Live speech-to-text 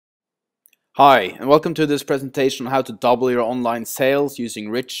Hi, and welcome to this presentation on how to double your online sales using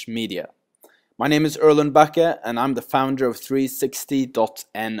rich media. My name is Erlend Bakke and I'm the founder of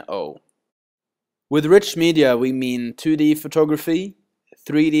 3sixty.no. With rich media, we mean 2D photography,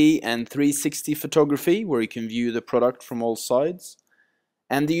 3D and 360 photography, where you can view the product from all sides,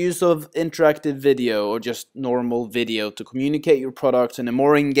 and the use of interactive video or just normal video to communicate your product in a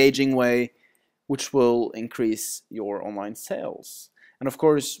more engaging way, which will increase your online sales. And of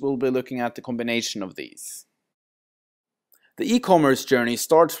course, we'll be looking at the combination of these. The e-commerce journey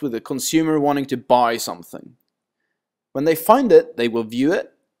starts with the consumer wanting to buy something. When they find it, they will view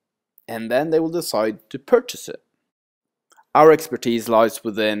it, and then they will decide to purchase it. Our expertise lies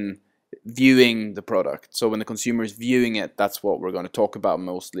within viewing the product. So when the consumer is viewing it, that's what we're going to talk about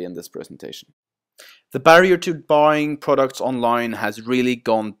mostly in this presentation. The barrier to buying products online has really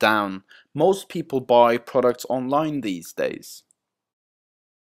gone down. Most people buy products online these days.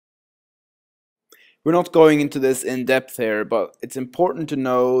 We're not going into this in depth here, but it's important to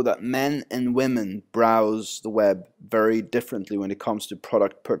know that men and women browse the web very differently when it comes to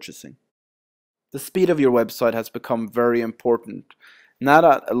product purchasing. The speed of your website has become very important. Now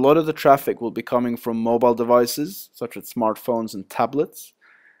that a lot of the traffic will be coming from mobile devices, such as smartphones and tablets,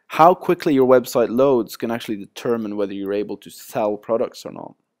 how quickly your website loads can actually determine whether you're able to sell products or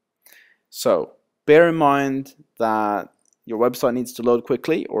not. So, bear in mind that your website needs to load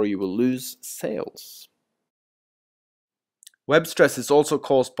quickly or you will lose sales. Web stress is also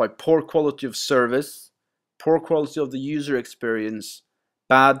caused by poor quality of service, poor quality of the user experience,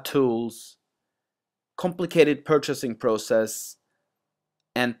 bad tools, complicated purchasing process,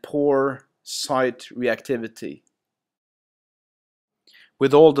 and poor site reactivity.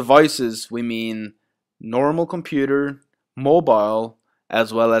 With all devices, we mean normal computer, mobile,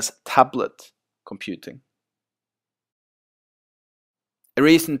 as well as tablet computing. A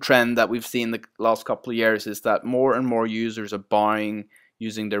recent trend that we've seen the last couple of years is that more and more users are buying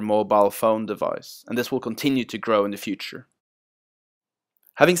using their mobile phone device, and this will continue to grow in the future.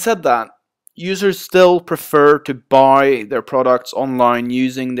 Having said that, users still prefer to buy their products online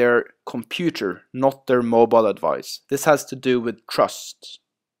using their computer, not their mobile device. This has to do with trust.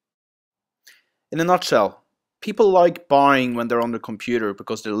 In a nutshell, people like buying when they're on the computer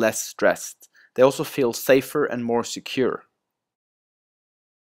because they're less stressed. They also feel safer and more secure.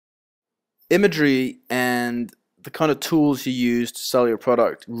 Imagery and the kind of tools you use to sell your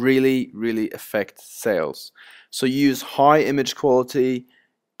product really affect sales. So use high image quality,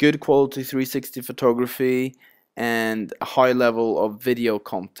 good quality 360 photography, and a high level of video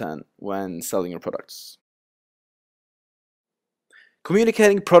content when selling your products.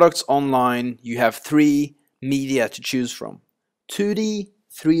 Communicating products online, you have three media to choose from: 2D,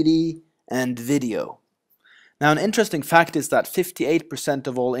 3D, and video. Now, an interesting fact is that 58%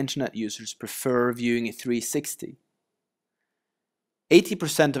 of all internet users prefer viewing a 360.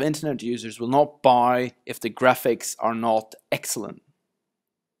 80% of internet users will not buy if the graphics are not excellent.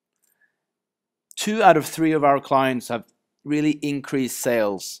 2 out of 3 of our clients have really increased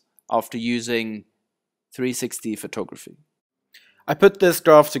sales after using 360 photography. I put this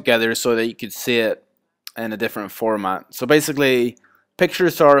graph together so that you could see it in a different format. So basically,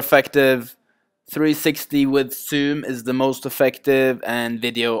 pictures are effective, 360 with zoom is the most effective, and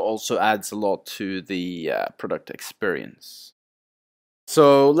video also adds a lot to the product experience.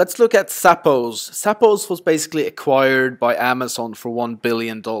 So let's look at Zappos. Zappos was basically acquired by Amazon for $1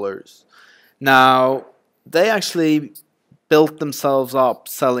 billion. Now, they actually built themselves up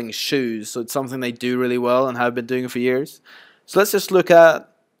selling shoes, so it's something they do really well and have been doing for years. So let's just look at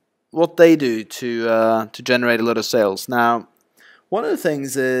what they do to generate a lot of sales. Now, one of the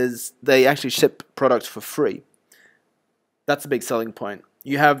things is they actually ship products for free. That's a big selling point.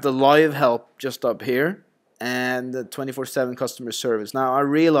 You have the live help just up here and the 24/7 customer service. Now, I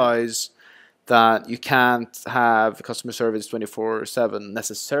realize that you can't have customer service 24/7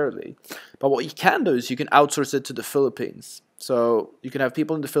 necessarily, but what you can do is you can outsource it to the Philippines. So you can have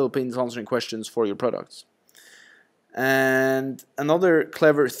people in the Philippines answering questions for your products. And another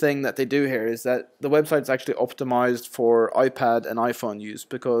clever thing that they do here is that the website is actually optimized for iPad and iPhone use,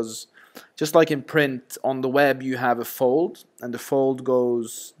 because just like in print, on the web you have a fold, and the fold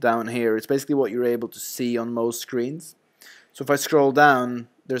goes down here. It's basically what you're able to see on most screens. So if I scroll down,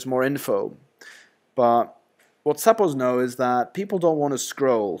 there's more info. But what Zappos know is that people don't want to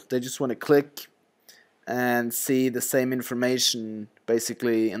scroll. They just want to click and see the same information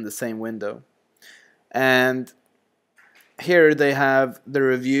basically in the same window. And here they have the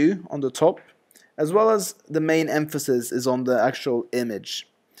review on the top, as well as the main emphasis is on the actual image.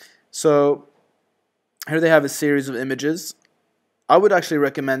 So here they have a series of images. I would actually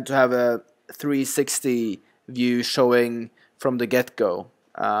recommend to have a 360 view showing from the get-go.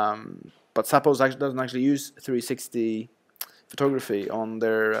 But Zappos doesn't actually use 360 photography on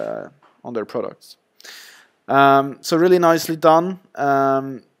their products. So really nicely done.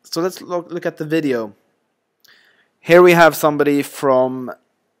 So let's look at the video. Here we have somebody from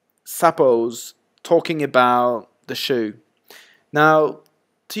Zappos talking about the shoe. Now,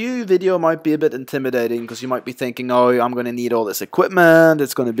 to you, video might be a bit intimidating because you might be thinking, oh, I'm going to need all this equipment,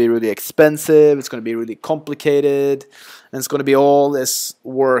 it's going to be really expensive, it's going to be really complicated, and it's going to be all this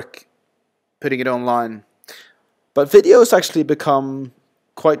work putting it online. But videos actually become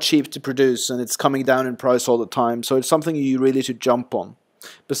quite cheap to produce, and it's coming down in price all the time, so it's something you really should jump on.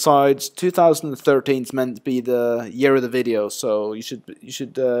 Besides, 2013 is meant to be the year of the video, so you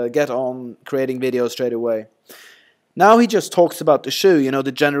should get on creating videos straight away. Now he just talks about the shoe, you know,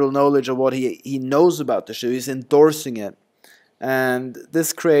 the general knowledge of what he knows about the shoe. He's endorsing it, and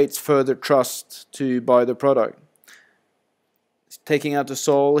this creates further trust to buy the product. He's taking out the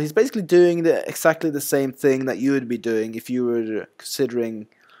sole. He's basically doing exactly the same thing that you would be doing if you were considering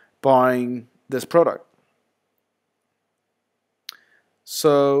buying this product.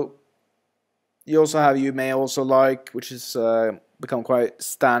 So you may also like, which has become quite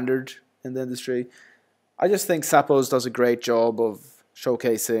standard in the industry. I just think Zappos does a great job of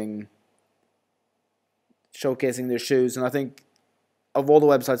showcasing their shoes, and I think of all the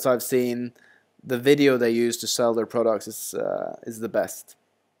websites I've seen, the video they use to sell their products is the best.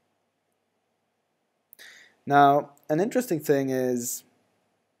 Now, an interesting thing is,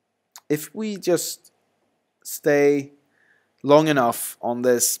 if we just stay long enough on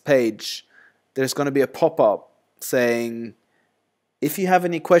this page, there's going to be a pop-up saying, if you have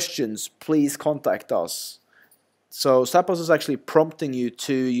any questions, please contact us. So Zappos is actually prompting you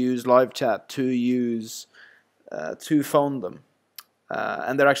to use live chat, to phone them.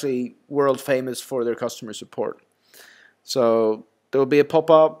 And they're actually world famous for their customer support. So there will be a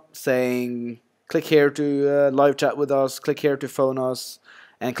pop-up saying, click here to live chat with us, click here to phone us,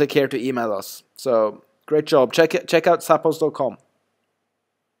 and click here to email us. So great job. Check out Zappos.com.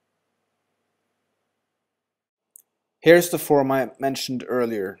 Here's the form I mentioned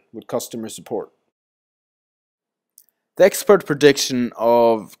earlier with customer support. The expert prediction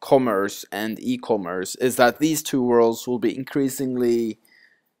of commerce and e-commerce is that these two worlds will be increasingly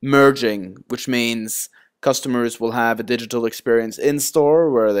merging, which means customers will have a digital experience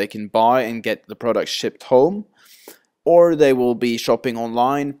in-store where they can buy and get the product shipped home, or they will be shopping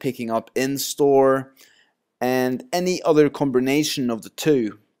online, picking up in-store, and any other combination of the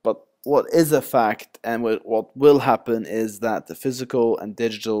two. But what is a fact and what will happen is that the physical and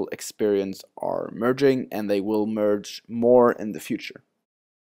digital experience are merging, and they will merge more in the future.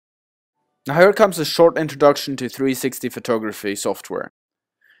 Now here comes a short introduction to 360 photography software.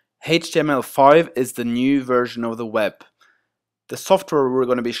 HTML5 is the new version of the web. The software we're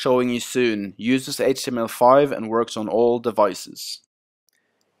going to be showing you soon uses HTML5 and works on all devices.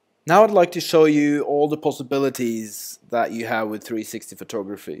 Now I'd like to show you all the possibilities that you have with 360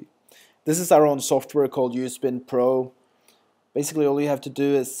 photography. This is our own software called USpin Pro. Basically all you have to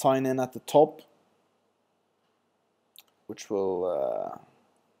do is sign in at the top, which will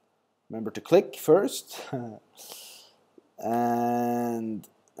remember to click first, and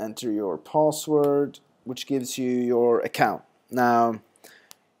enter your password, which gives you your account. Now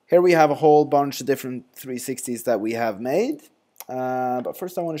here we have a whole bunch of different 360s that we have made. But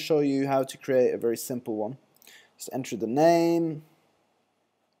first I want to show you how to create a very simple one. Just enter the name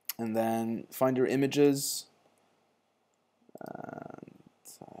and then find your images. And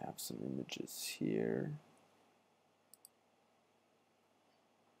I have some images here.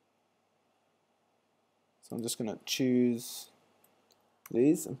 So I'm just going to choose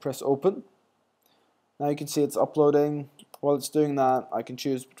these and press open. Now you can see it's uploading. While it's doing that, I can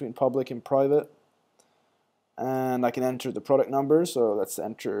choose between public and private. And I can enter the product number, so let's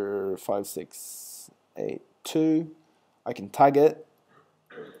enter 5682. I can tag it.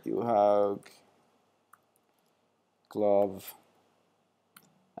 You have glove,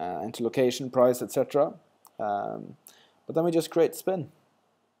 enter location, price, etc. But then we just create spin.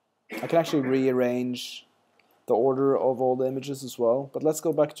 I can actually rearrange the order of all the images as well. But let's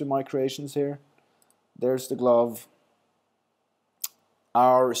go back to my creations here. There's the glove.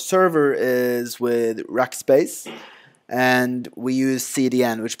 Our server is with Rackspace, and we use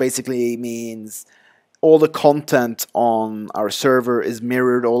CDN, which basically means all the content on our server is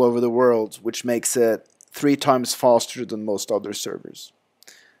mirrored all over the world, which makes it 3 times faster than most other servers.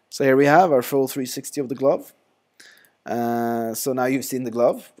 So here we have our full 360 of the glove. So now you've seen the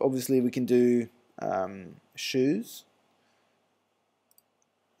glove. Obviously we can do shoes.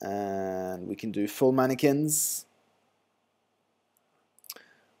 and we can do full mannequins.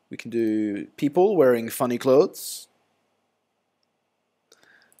 We can do people wearing funny clothes.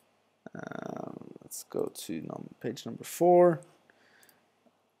 Let's go to page number 4.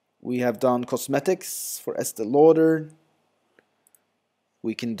 We have done cosmetics for Estee Lauder.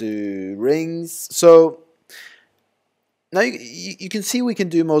 We can do rings. So now you can see we can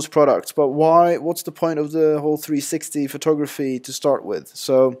do most products, but why? What's the point of the whole 360 photography to start with?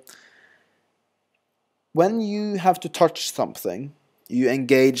 So when you have to touch something, you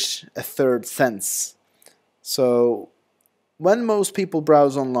engage a third sense. So when most people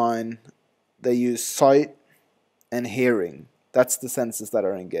browse online, they use sight and hearing. That's the senses that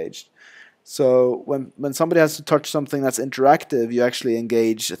are engaged. So when somebody has to touch something that's interactive, you actually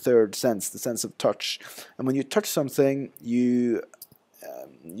engage a third sense, the sense of touch. And when you touch something, you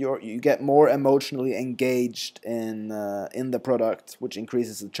get more emotionally engaged in the product, which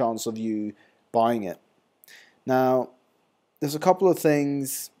increases the chance of you buying it. Now, there's a couple of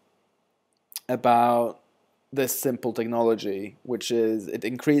things about this simple technology, which is it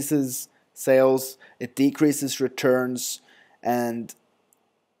increases sales, it decreases returns, and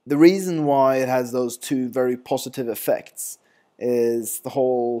the reason why it has those two very positive effects is the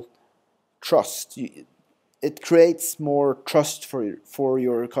whole trust. It creates more trust for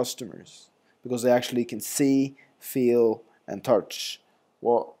your customers because they actually can see, feel, and touch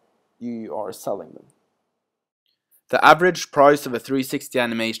what you are selling them. The average price of a 360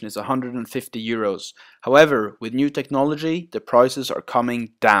 animation is 150 euros. However, with new technology, the prices are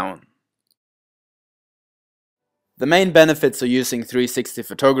coming down. The main benefits of using 360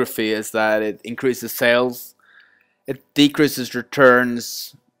 photography is that it increases sales, it decreases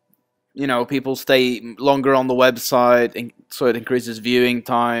returns, people stay longer on the website, so it increases viewing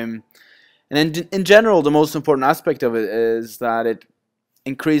time. And in general, the most important aspect of it is that it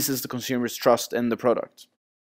increases the consumer's trust in the product.